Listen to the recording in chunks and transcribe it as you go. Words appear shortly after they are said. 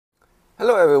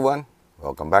Hello everyone,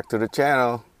 welcome back to the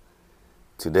channel.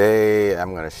 Today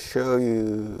I'm going to show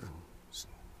you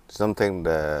something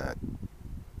that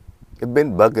it's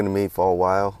been bugging me for a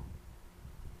while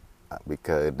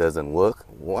because it doesn't work.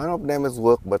 One of them is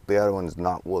work, but the other one is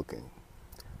not working.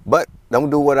 But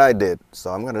don't do what I did. So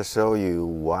I'm going to show you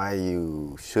why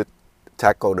you should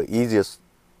tackle the easiest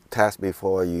task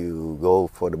before you go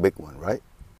for the big one, right?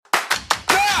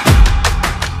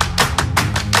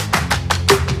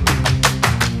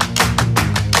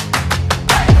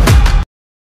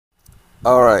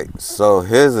 Alright, so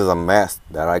here's a mess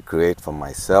that I create for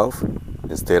myself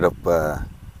instead of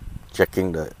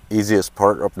checking the easiest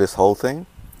part of this whole thing.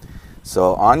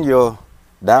 So on your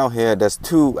down here there's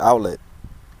two outlets.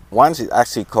 One is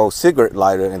actually called cigarette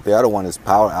lighter and the other one is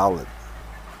power outlet.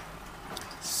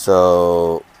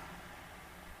 So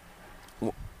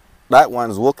that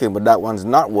one's working but that one's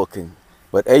not working.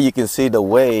 But as you can see the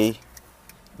way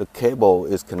the cable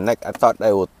is connected, I thought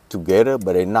they were together,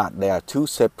 but they're not. They are two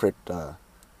separate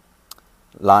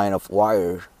line of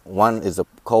wire. One is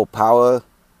called power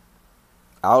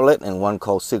outlet and one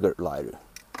called cigarette lighter.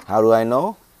 How do I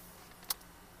know?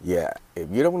 Yeah, if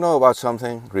you don't know about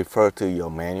something, refer to your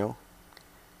manual,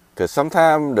 because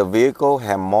sometimes the vehicle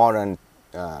have more than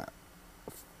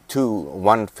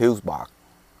one fuse box.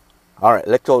 All right,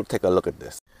 let's go take a look at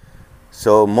this.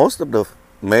 So most of the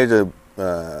major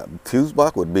fuse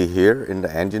box would be here in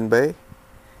the engine bay.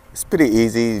 It's pretty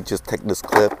easy. You just take this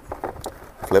clip,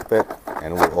 flip it,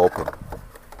 and it will open,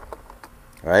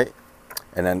 right?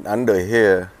 And then under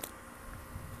here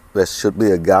there should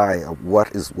be a guide of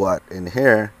what is what in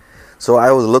here. So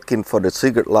I was looking for the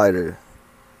cigarette lighter.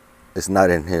 It's not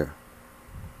in here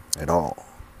at all.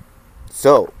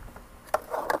 So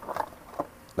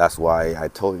that's why I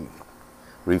told you,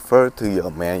 refer to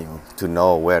your manual to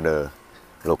know where the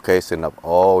location of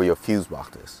all your fuse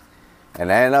boxes.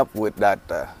 And I end up with that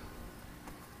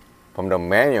from the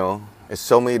manual. It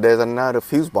showed me there's another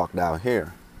fuse box down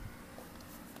here.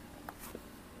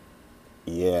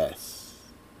 Yes.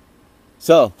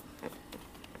 So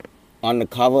on the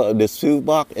cover of this fuse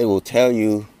box, it will tell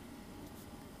you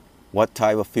what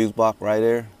type of fuse box right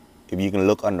there. If you can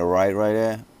look on the right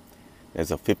there,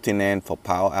 there's a 15 amp for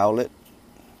power outlet.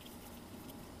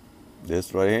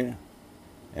 This right here.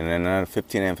 And then another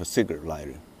 15 amp for cigarette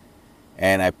lighter.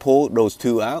 And I pulled those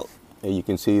two out. And you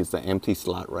can see it's the empty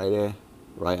slot right there,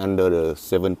 right under the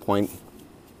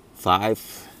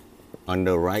 7.5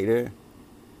 under right there.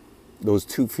 Those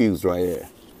two fuses right there.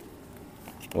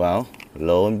 Well,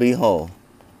 lo and behold,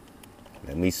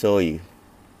 let me show you.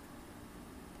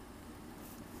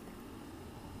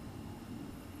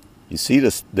 You see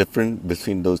the difference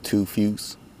between those two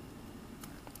fuses?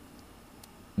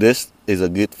 This is a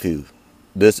good fuse.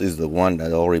 This is the one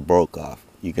that already broke off.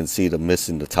 You can see the miss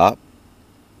in the top.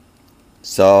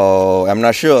 So I'm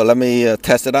not sure. Let me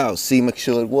test it out. See, make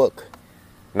sure it works.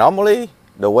 Normally,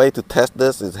 the way to test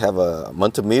this is have a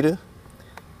multimeter,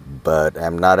 but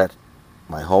I'm not at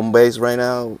my home base right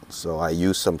now, so I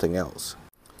use something else.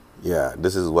 Yeah,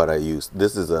 this is what I use.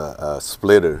 This is a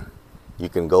splitter. You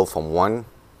can go from 1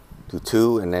 to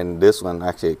 2, and then this one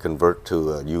actually convert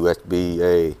to a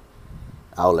USB-A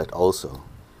outlet also.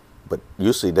 But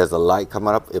usually there's a light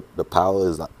coming up if the power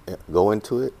is going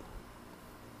to it.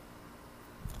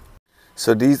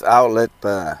 So these outlet,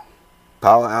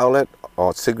 power outlet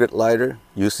or cigarette lighter,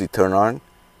 usually turn on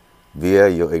via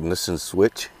your ignition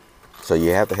switch. So you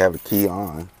have to have the key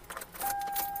on.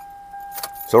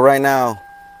 So right now,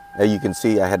 as you can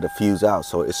see, I had the fuse out,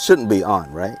 so it shouldn't be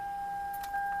on, right?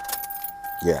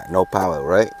 Yeah, no power,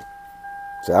 right?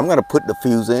 So I'm gonna put the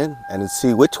fuse in and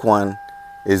see which one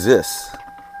is this.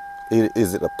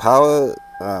 Is it a power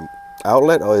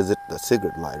outlet or is it the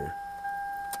cigarette lighter?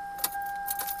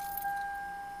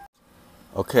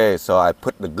 Okay, so I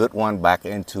put the good one back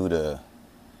into the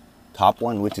top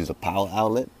one, which is a power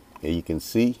outlet. Here you can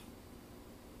see.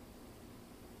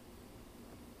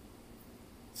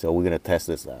 So we're gonna test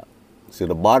this out. So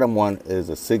the bottom one is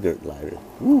a cigarette lighter.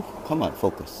 Woo, come on,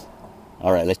 focus.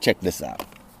 All right, let's check this out.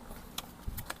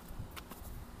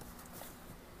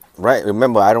 Right,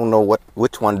 remember I don't know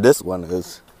which one this one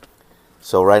is.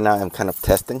 So right now I'm kind of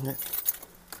testing it.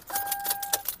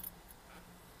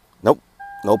 Nope,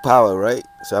 no power, right?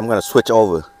 So I'm gonna switch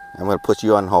over. I'm gonna put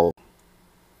you on hold.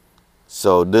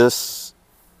 So this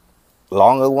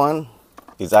longer one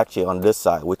is actually on this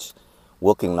side, which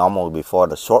working normal before.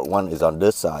 The short one is on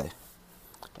this side.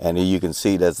 And you can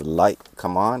see there's a light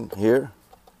come on here.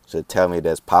 So it tell me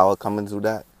there's power coming through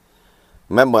that.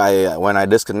 Remember, when I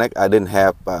disconnect, I didn't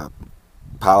have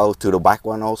power to the back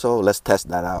one also. Let's test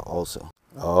that out also.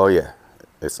 Oh yeah,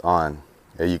 it's on.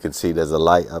 And you can see there's a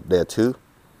light up there too.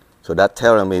 So that's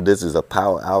telling me this is a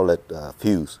power outlet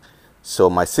fuse. So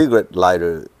my cigarette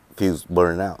lighter fuse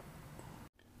burned out.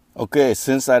 Okay,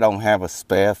 since I don't have a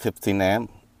spare 15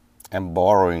 amp,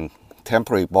 I'm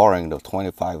temporarily borrowing the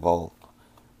 25 volt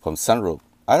from sunroof.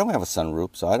 I don't have a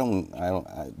sunroof, so I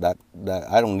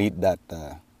don't need that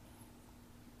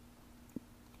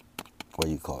what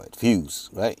do you call it, fuse,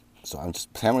 right? So I'm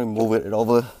just temporarily moving it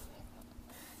over.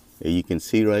 And you can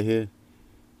see right here.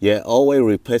 Yeah, always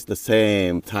replace the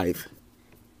same type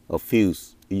of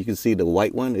fuse. You can see the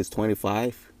white one is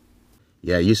 25.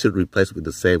 Yeah, you should replace with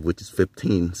the same, which is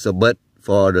 15. So, but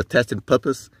for the testing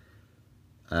purpose,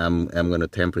 I'm gonna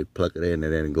temporarily plug it in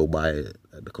and then go buy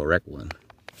the correct one.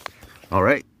 All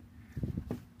right,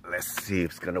 let's see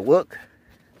if it's gonna work.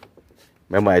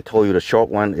 Remember I told you the short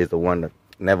one is the one that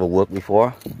never worked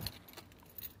before.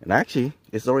 And actually,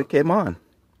 it's already came on.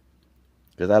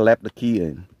 Because I left the key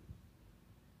in.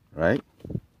 Right?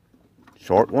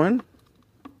 Short one.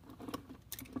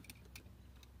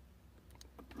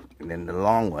 And then the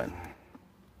long one.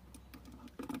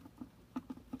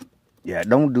 Yeah,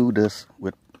 don't do this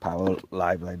with power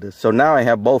live like this. So now I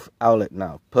have both outlet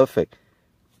now. Perfect.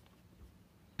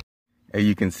 And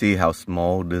you can see how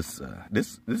small this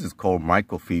is called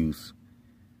micro fuse.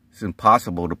 It's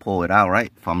impossible to pull it out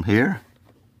right from here.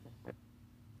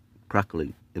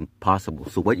 Practically impossible.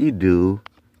 So what you do,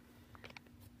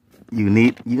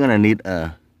 you're gonna need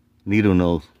a needle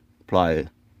nose plier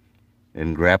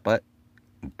and grab it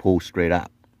and pull straight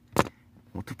out.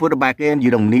 To put it back in,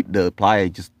 you don't need the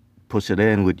plier, just push it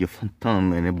in with your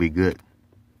thumb and it'll be good.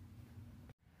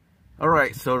 All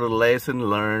right, so the lesson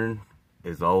learned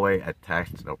is always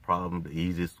attach the problem the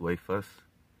easiest way first,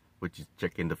 which is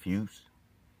checking the fuse,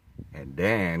 and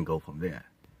then go from there.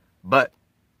 But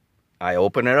I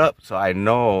open it up so I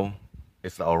know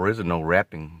it's the original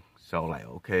wrapping. So like,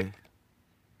 okay,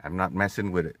 I'm not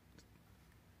messing with it.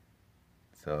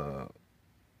 So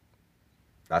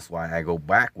that's why I go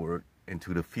backward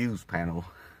into the fuse panel.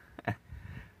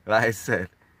 Like I said,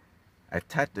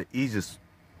 attach the easiest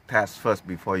task first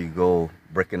before you go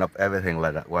breaking up everything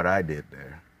like what I did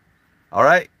there. All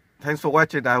right, thanks for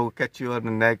watching. I will catch you on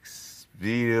the next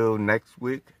video next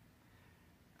week.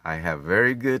 I have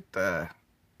very good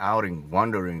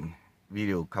wandering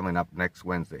video coming up next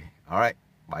Wednesday. All right,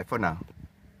 bye for now.